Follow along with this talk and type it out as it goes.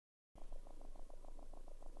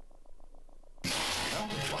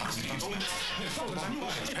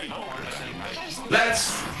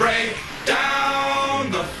Let's break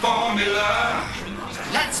down the formula.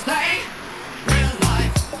 Let's play real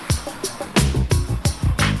life.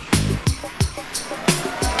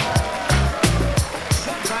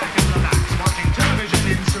 Sit back and relax, watching television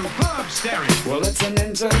in superb stereo. Well, it's an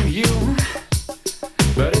interview,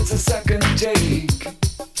 but it's a second take.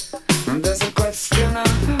 And there's a questioner,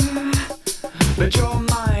 but your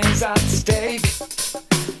mind's at stake.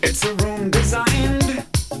 It's a room designed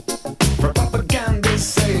for propaganda's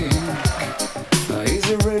sake. He's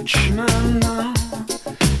a rich man now,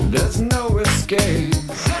 there's no escape.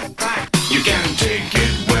 Sit back. You can't take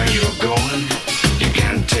it where you're going. You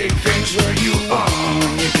can't take things where you are.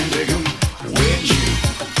 You can take them with you.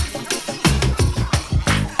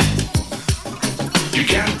 You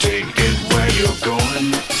can't take it where you're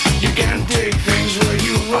going. You can't take things where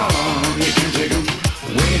you are. You can take them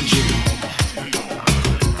with you.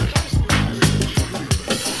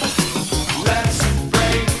 Let's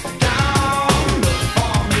break down the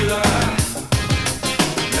formula.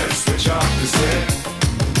 Let's switch off the set.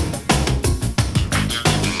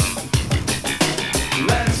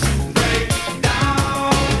 Let's break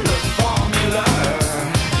down the formula.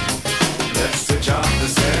 Let's switch off the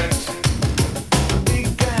set. Big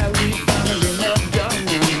guy, we finally met done.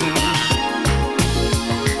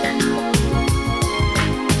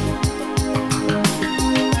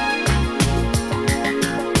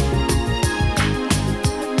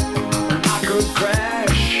 I could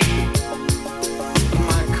crash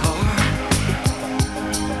my car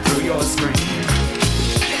through your screen.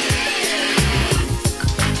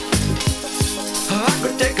 I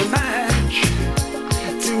could take a